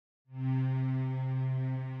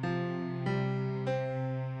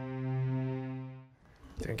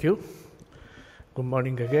Thank you. Good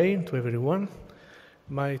morning again to everyone.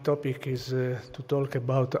 My topic is to talk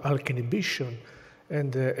about ALK inhibition,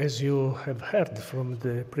 and as you have heard from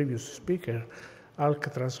the previous speaker,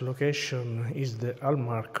 ALK translocation is the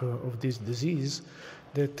hallmark of this disease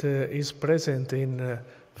that is present in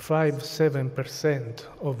 5-7%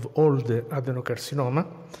 of all the adenocarcinoma,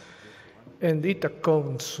 and it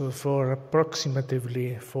accounts for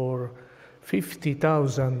approximately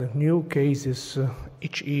 50,000 new cases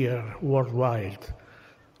each year worldwide,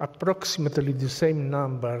 approximately the same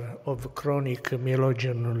number of chronic myeloid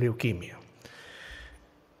leukemia.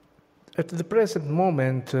 At the present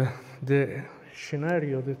moment, the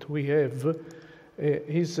scenario that we have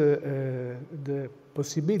is the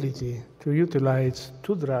possibility to utilize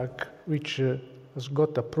two drugs which has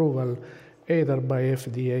got approval either by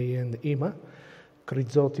FDA and EMA,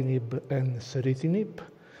 crizotinib and ceritinib,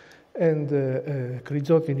 and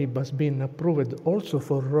crizotinib has been approved also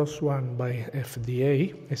for ROS1 by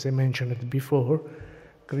FDA, as I mentioned before.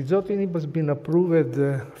 Crizotinib has been approved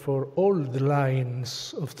for all the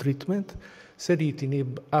lines of treatment,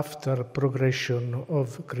 ceritinib after progression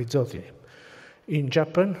of crizotinib. In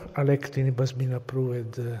Japan, alectinib has been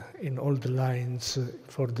approved in all the lines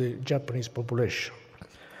for the Japanese population.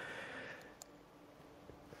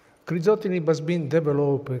 Crizotinib has been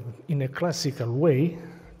developed in a classical way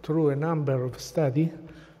through a number of studies,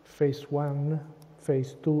 phase 1,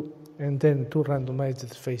 phase 2, and then 2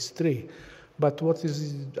 randomized phase 3. But what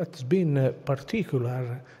has been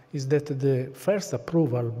particular is that the first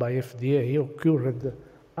approval by FDA occurred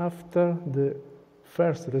after the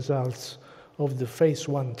first results of the phase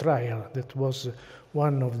 1 trial that was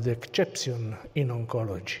one of the exceptions in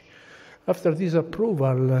oncology. After this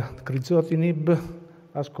approval, crizotinib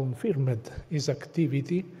has confirmed its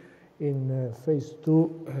activity in phase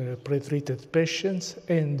 2 pretreated patients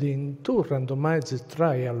and in 2 randomized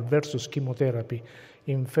trial versus chemotherapy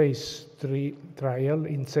in phase 3 trial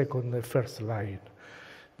in second and first line.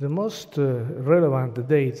 The most relevant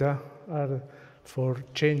data are for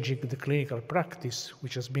changing the clinical practice,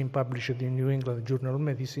 which has been published in New England Journal of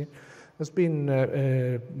Medicine, has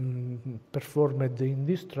been performed in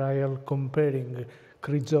this trial comparing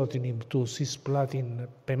crizotinib to cisplatin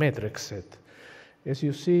pemetrexed. As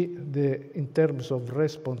you see, in terms of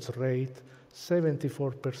response rate,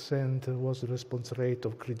 74% was the response rate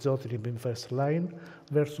of crizotinib in first line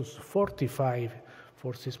versus 45%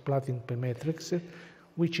 for cisplatin pemetrexed,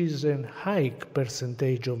 which is a high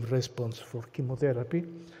percentage of response for chemotherapy,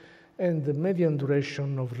 and the median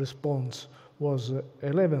duration of response was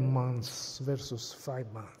 11 months versus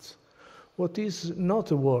 5 months. What is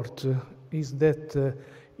noteworthy is that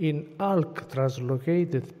in ALK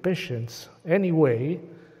translocated patients, anyway,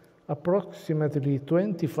 approximately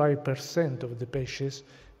 25% of the patients,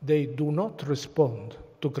 they do not respond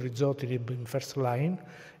to crizotinib in first line,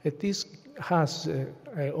 and this has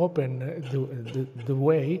opened the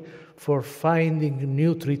way for finding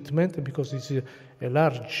new treatment because it's a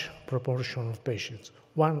large proportion of patients,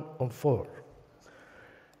 1 on 4.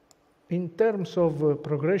 In terms of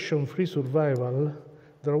progression-free survival,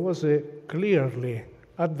 there was a clearly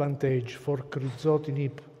advantage for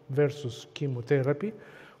crizotinib versus chemotherapy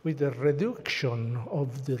with a reduction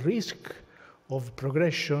of the risk of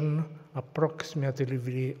progression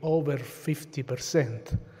approximately over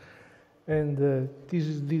 50%. And this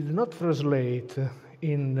did not translate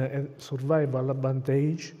in a survival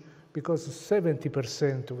advantage because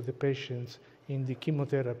 70% of the patients in the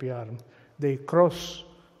chemotherapy arm, they cross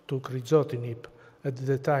to crizotinib at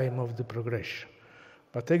the time of the progression.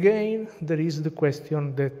 But again, there is the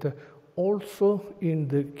question that also in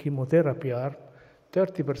the chemotherapy arm,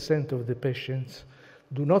 30% of the patients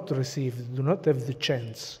do not have the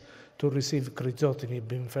chance to receive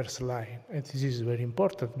crizotinib in first line. And this is very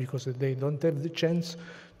important because they don't have the chance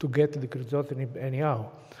to get the crizotinib anyhow.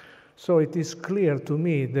 So it is clear to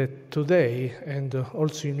me that today, and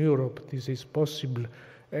also in Europe, this is possible,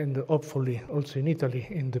 and hopefully also in Italy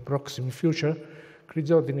in the proximate future,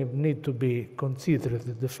 crizotinib need to be considered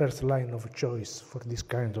the first line of choice for this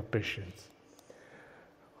kind of patients.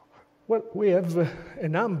 Well, we have a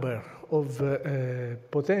number of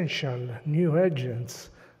potential new agents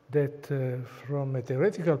that, from a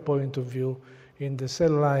theoretical point of view, in the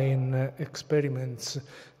cell line experiments,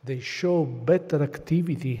 they show better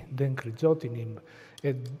activity than crizotinib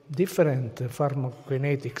at different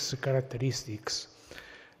pharmacokinetics characteristics.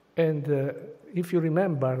 And if you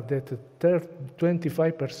remember that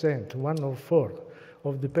 25%, 1 or 4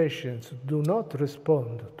 of the patients do not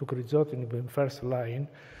respond to crizotinib in first line,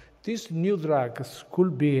 these new drugs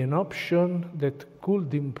could be an option that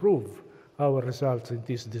could improve our results in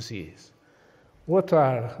this disease. What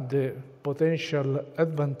are the potential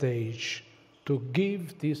advantage to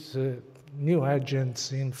give these new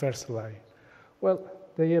agents in first line? Well,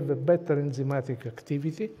 they have a better enzymatic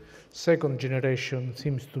activity. Second generation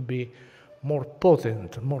seems to be more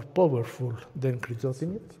potent, more powerful than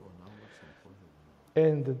crizotinib.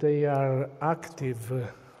 And they are active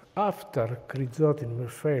after crizotinib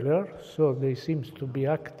failure, so they seem to be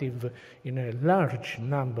active in a large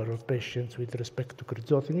number of patients with respect to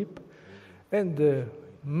crizotinib. And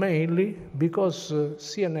mainly because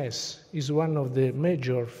CNS is one of the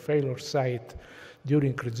major failure sites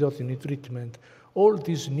during crizotinib treatment, all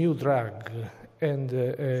these new drugs and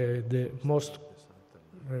the most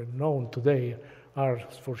known today are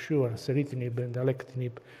for sure ceritinib and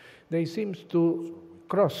alectinib. They seem to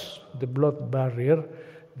cross the blood barrier,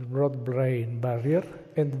 the blood-brain barrier,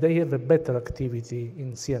 and they have a better activity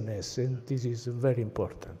in CNS, and this is very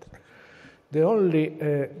important. The only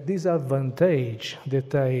disadvantage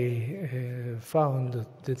that I find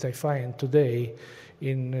today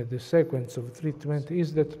in the sequence of treatment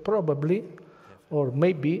is that probably, or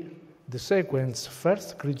maybe, the sequence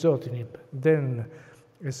first crizotinib, then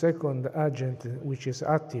a second agent which is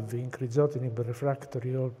active in crizotinib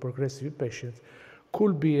refractory or progressive patients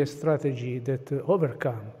could be a strategy that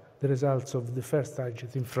overcome the results of the first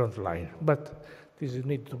agent in front line. But this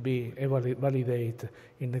needs to be validated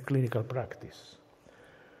in the clinical practice.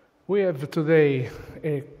 We have today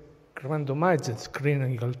a randomized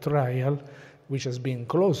clinical trial which has been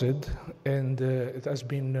closed, and it has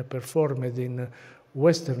been performed in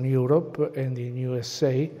Western Europe and in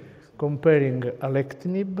USA, comparing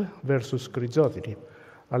alectinib versus crizotinib.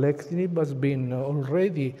 Alectinib has been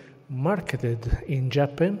already marketed in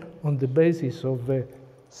Japan on the basis of a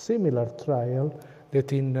similar trial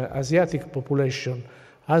that in Asiatic population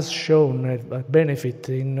has shown a benefit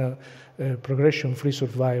in progression-free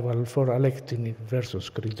survival for alectinib versus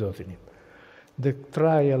crizotinib. The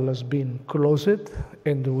trial has been closed,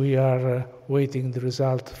 and we are waiting the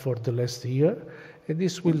result for the last year. And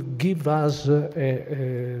this will give us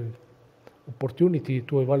an opportunity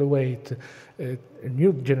to evaluate a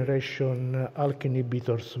new generation ALK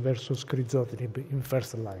inhibitors versus crizotinib in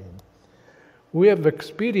first line. We have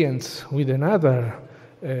experience with another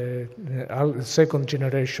second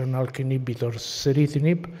generation ALK inhibitors,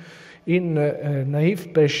 ceritinib, in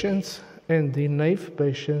naive patients, and in naive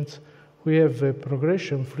patients we have a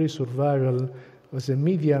progression-free survival with a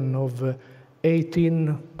median of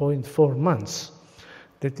 18.4 months.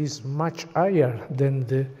 That is much higher than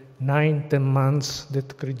the 9-10 months that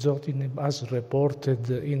crizotinib has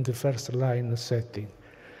reported in the first-line setting.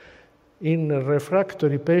 In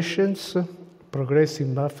refractory patients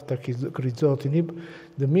progressing after crizotinib,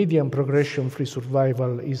 the median progression-free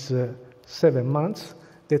survival is 7 months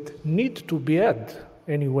that need to be added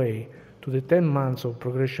anyway to the 10 months of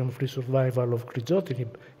progression-free survival of crizotinib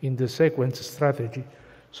in the sequence strategy.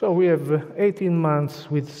 So we have 18 months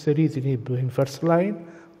with ceritinib in first line,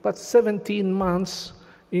 but 17 months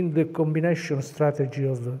in the combination strategy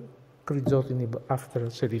of crizotinib after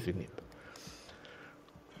ceritinib.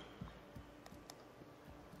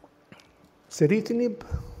 Ceritinib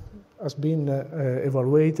has been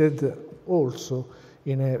evaluated also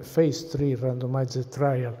in a phase 3 randomized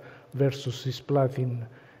trial versus cisplatin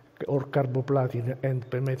or carboplatin and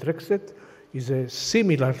pemetrexed. Is a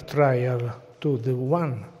similar trial to the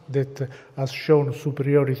one that has shown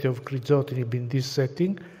superiority of crizotinib in this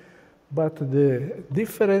setting, but the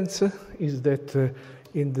difference is that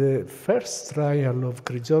in the first trial of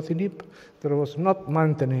crizotinib, there was not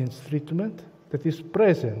maintenance treatment that is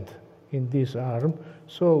present in this arm,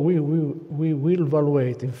 so we will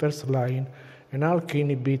evaluate in first line an ALK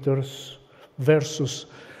inhibitors versus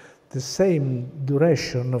the same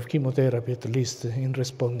duration of chemotherapy, at least in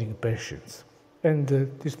responding patients. And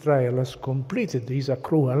this trial has completed its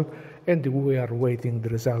accrual, and we are waiting the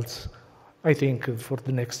results, I think, for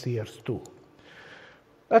the next years too.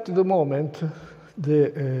 At the moment,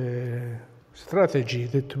 the strategy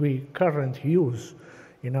that we currently use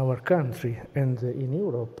in our country and in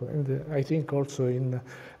Europe, and I think also in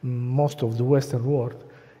most of the Western world,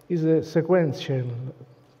 is a sequential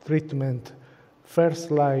treatment,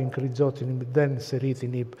 first line crizotinib, then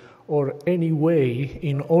ceritinib, or any way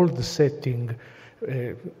in all the setting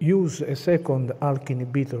use a second ALK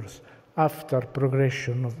inhibitors after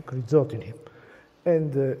progression of crizotinib.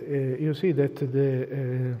 And you see that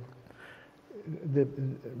the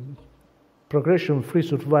progression-free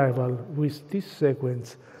survival with this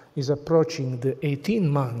sequence is approaching the 18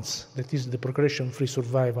 months, that is the progression-free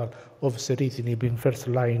survival of ceritinib in first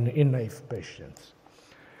line in naive patients.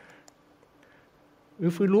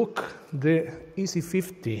 If we look the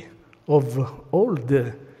EC50 of all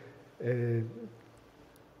the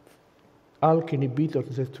ALK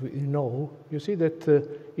inhibitors that we know, you see that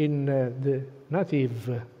in the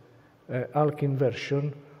native ALK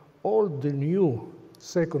inversion, all the new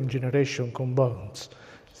second-generation compounds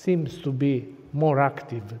seems to be more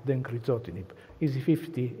active than crizotinib.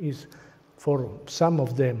 EC50 is, for some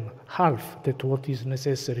of them, half that what is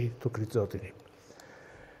necessary to crizotinib.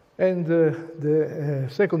 And the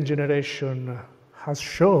second generation has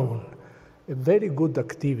shown a very good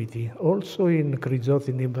activity also in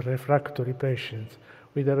crizotinib refractory patients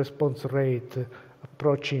with a response rate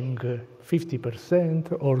approaching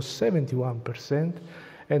 50% or 71%,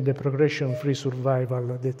 and the progression-free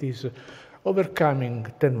survival that is overcoming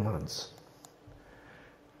 10 months.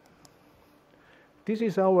 This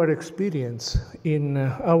is our experience in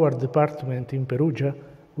our department in Perugia.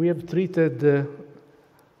 We have treated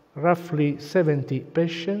roughly 70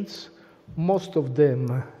 patients. Most of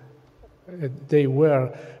them, they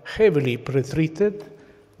were heavily pretreated.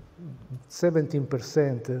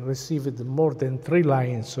 17% received more than 3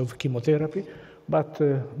 lines of chemotherapy, but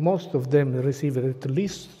most of them received at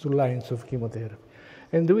least 2 lines of chemotherapy.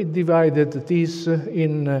 And we divided this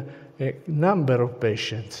in a number of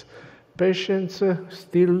patients. Patients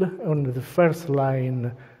still on the first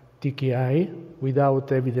line TKI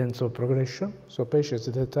without evidence of progression, so patients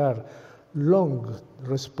that are long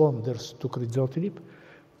responders to crizotinib,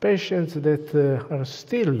 patients that are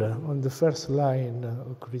still on the first line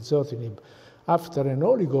of crizotinib after an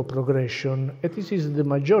oligoprogression, and this is the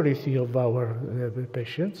majority of our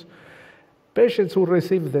patients, patients who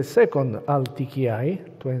receive the second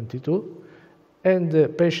ALK-TKI, 22,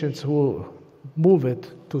 and patients who moved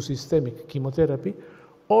to systemic chemotherapy,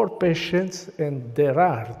 or patients, and there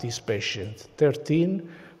are these patients, 13,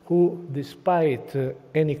 who, despite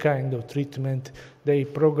any kind of treatment, they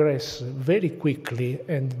progress very quickly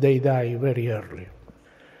and they die very early.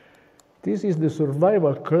 This is the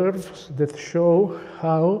survival curves that show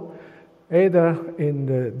how either in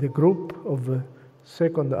the group of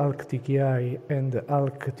second ALK-TKI and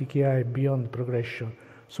ALK-TKI beyond progression,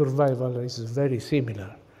 survival is very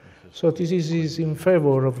similar. So this is in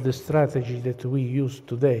favor of the strategy that we use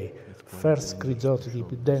today. First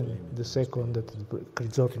crizotinib, then the second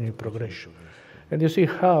crizotinib progression. And you see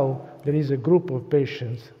how there is a group of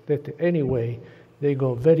patients that anyway, they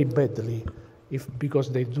go very badly because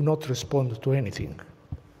they do not respond to anything.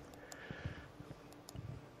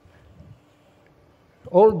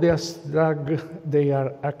 All these drugs, they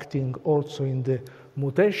are acting also in the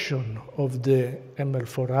mutation of the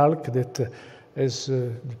ML4 ALK that, as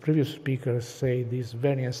the previous speaker said, is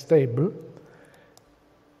very unstable.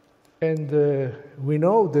 And we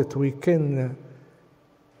know that we can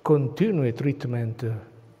continue treatment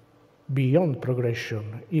beyond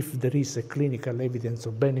progression if there is a clinical evidence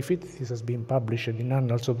of benefit. This has been published in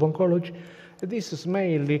Annals of Oncology. This is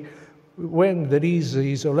mainly when there is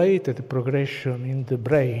isolated progression in the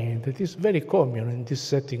brain that is very common in this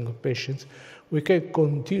setting of patients. We can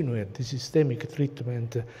continue the systemic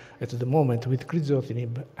treatment at the moment with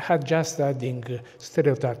crizotinib, just adding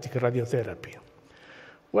stereotactic radiotherapy.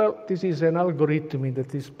 Well, this is an algorithm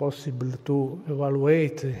that is possible to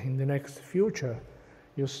evaluate in the next future.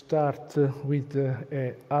 You start with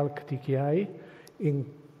a ALK-TKI. In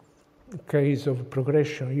case of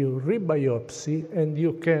progression, you rebiopsy, and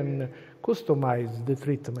you can customize the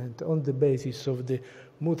treatment on the basis of the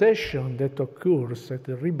mutation that occurs at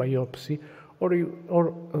the rebiopsy,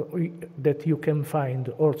 or that you can find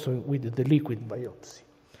also with the liquid biopsy.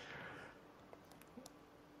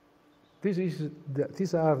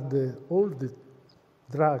 These are all the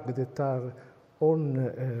drugs that are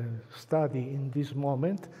on study in this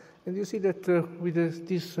moment, and you see that with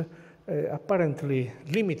this apparently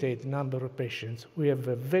limited number of patients, we have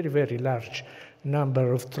a very, very large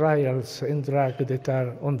number of trials and drugs that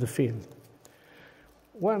are on the field.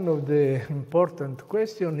 One of the important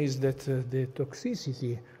questions is that the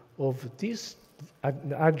toxicity of these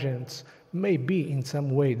agents may be in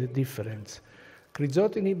some way the difference.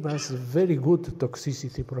 Crizotinib has a very good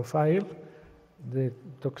toxicity profile. The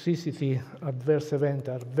toxicity adverse events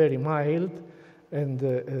are very mild, and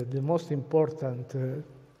the most important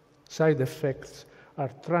side effects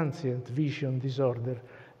are transient vision disorder,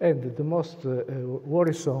 and the most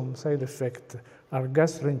worrisome side effects are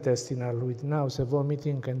gastrointestinal with nausea,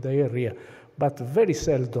 vomiting, and diarrhea, but very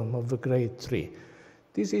seldom of the grade 3.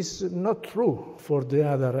 This is not true for the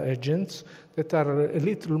other agents that are a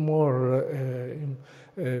little more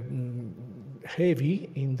heavy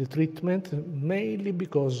in the treatment, mainly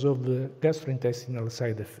because of the gastrointestinal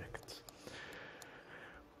side effects.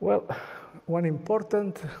 Well, one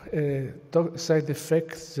important side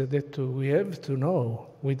effect that we have to know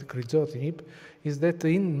with crizotinib is that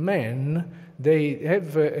in men, they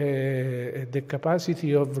have the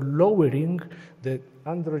capacity of lowering the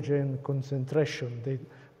androgen concentration.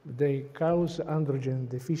 They cause androgen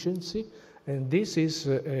deficiency, and this is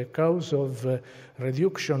a cause of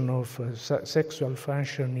reduction of sexual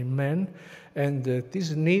function in men, and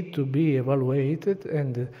this need to be evaluated,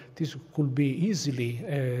 and this could be easily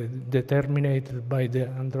determined by the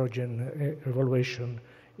androgen evaluation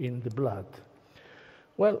in the blood.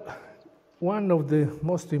 Well, one of the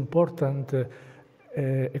most important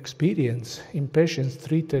experience in patients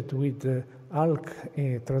treated with ALK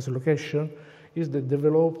translocation is the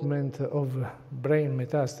development of brain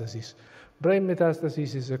metastasis. Brain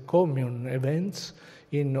metastasis is a common event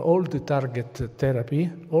in all the target therapy,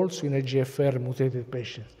 also in EGFR mutated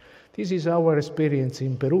patients. This is our experience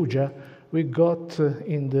in Perugia. We got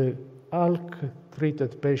in the ALK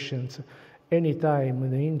treated patients anytime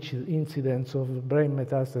the incidence of brain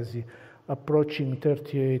metastasis approaching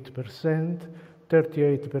 38%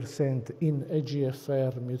 in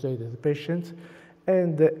EGFR mutated patients,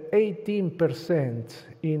 and 18%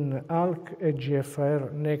 in ALK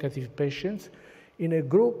EGFR negative patients in a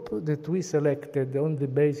group that we selected on the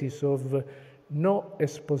basis of no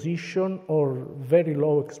exposition or very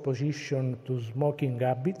low exposition to smoking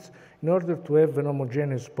habits in order to have an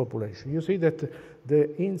homogeneous population. You see that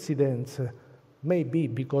the incidence may be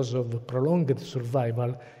because of prolonged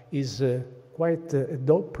survival is quite a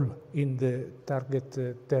doppel in the target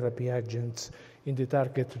therapy agents in the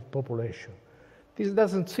target population. This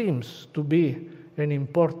doesn't seem to be an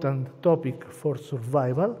important topic for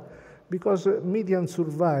survival because median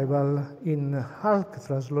survival in ALK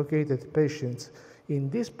translocated patients in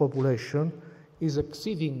this population is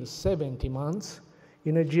exceeding 70 months,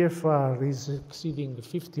 in EGFR is exceeding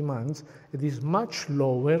 50 months. It is much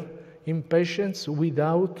lower in patients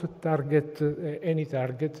without any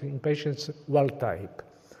target, in patients wild type.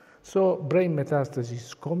 So brain metastasis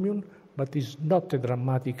is common, but is not a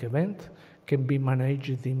dramatic event, can be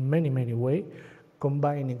managed in many, many ways,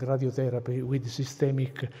 combining radiotherapy with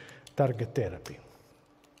systemic target therapy.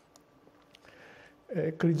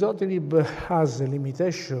 Crizotinib has a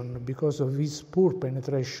limitation because of its poor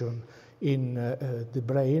penetration in the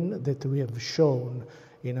brain that we have shown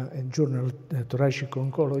in a journal Thoracic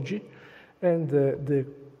Oncology, and the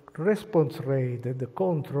response rate and the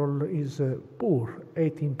control is poor,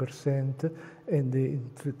 18% and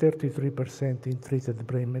 33% in treated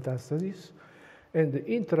brain metastasis, and the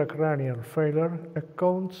intracranial failure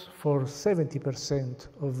accounts for 70%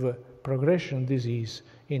 of progression disease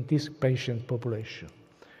in this patient population.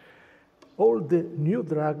 All the new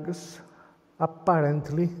drugs,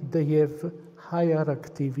 apparently, they have higher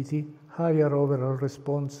activity, higher overall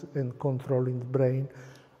response and control in the brain,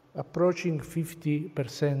 approaching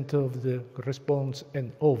 50% of the response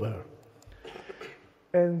and over.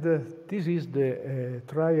 And this is the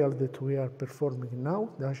trial that we are performing now,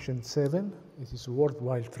 the ASCENT-7. It is a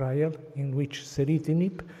worldwide trial in which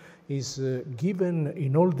ceritinib is given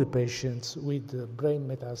in all the patients with brain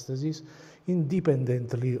metastasis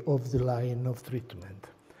independently of the line of treatment.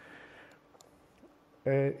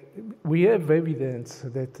 We have evidence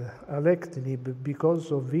that alectinib,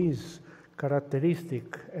 because of his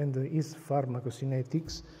characteristic and his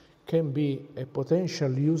pharmacokinetics, can be a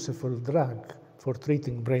potential useful drug for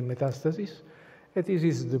treating brain metastasis. And this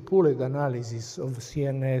is the pooled analysis of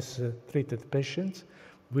CNS treated patients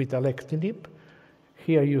with alectinib.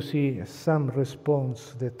 Here you see some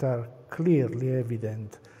response that are clearly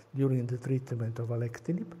evident during the treatment of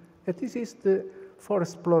alectinib. And this is the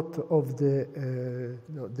forest plot of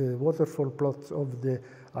the waterfall plot of the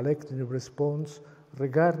alectinib response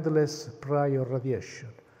regardless prior radiation.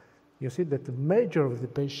 You see that the major of the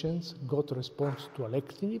patients got response to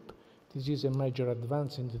alectinib. This is a major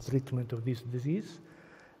advance in the treatment of this disease,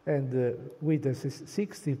 and with a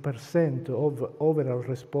 60% of overall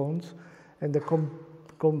response and a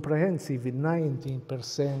comprehensive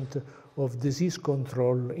 19% of disease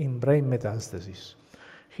control in brain metastasis.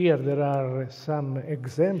 Here there are some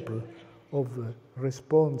examples of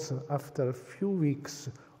response after a few weeks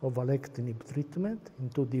of alectinib treatment in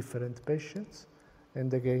two different patients,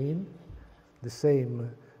 and again, the same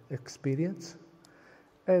experience.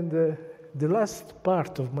 And the last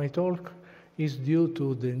part of my talk is due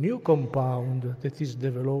to the new compound that is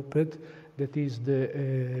developed, that is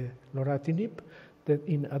the lorlatinib, that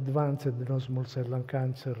in advanced non-small cell lung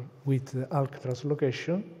cancer with ALK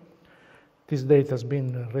translocation. This data has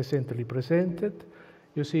been recently presented.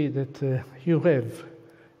 You see that you have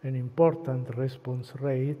an important response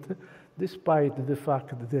rate despite the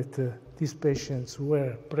fact that these patients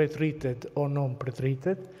were pretreated or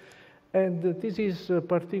non-pretreated. And this is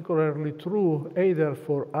particularly true either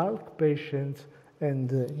for ALK patients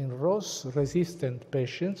and in ROS-resistant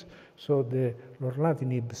patients. So the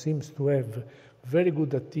lorlatinib seems to have very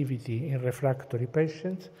good activity in refractory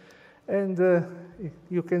patients. And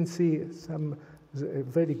you can see some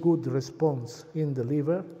very good response in the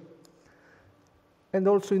liver and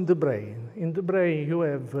also in the brain. In the brain, you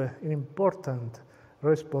have an important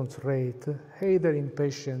response rate either in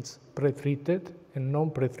patients pretreated and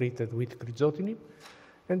non-pretreated with crizotinib.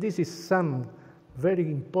 And this is some very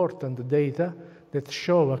important data that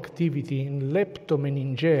show activity in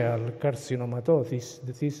leptomeningeal carcinomatosis.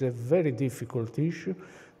 That is a very difficult issue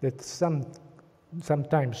that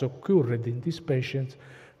sometimes occurred in these patients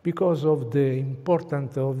because of the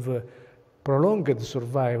importance of prolonged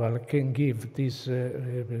survival can give this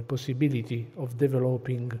possibility of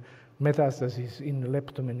developing metastases in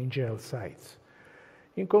leptomeningeal sites.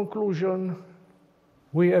 In conclusion,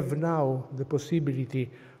 we have now the possibility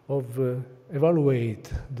of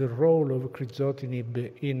evaluate the role of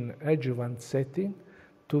crizotinib in adjuvant setting.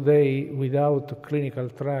 Today, without clinical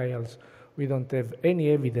trials, we don't have any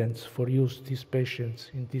evidence for use these patients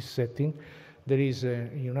in this setting. There is a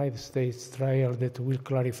United States trial that will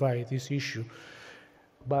clarify this issue.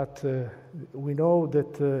 But we know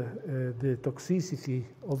that the toxicity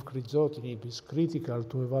of crizotinib is critical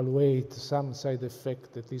to evaluate some side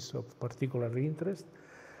effect that is of particular interest.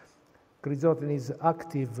 Crizotinib is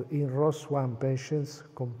active in ROS1 patients,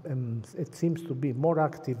 and it seems to be more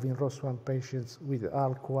active in ROS1 patients with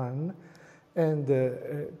ALK1. And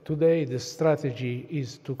today the strategy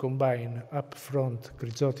is to combine upfront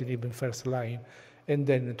crizotinib in first line and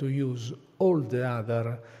then to use all the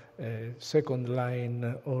other second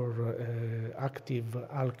line or active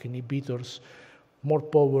ALK inhibitors, more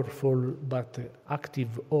powerful but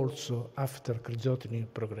active also after crizotinib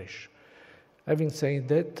progression. Having said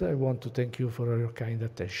that, I want to thank you for your kind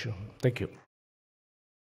attention. Thank you.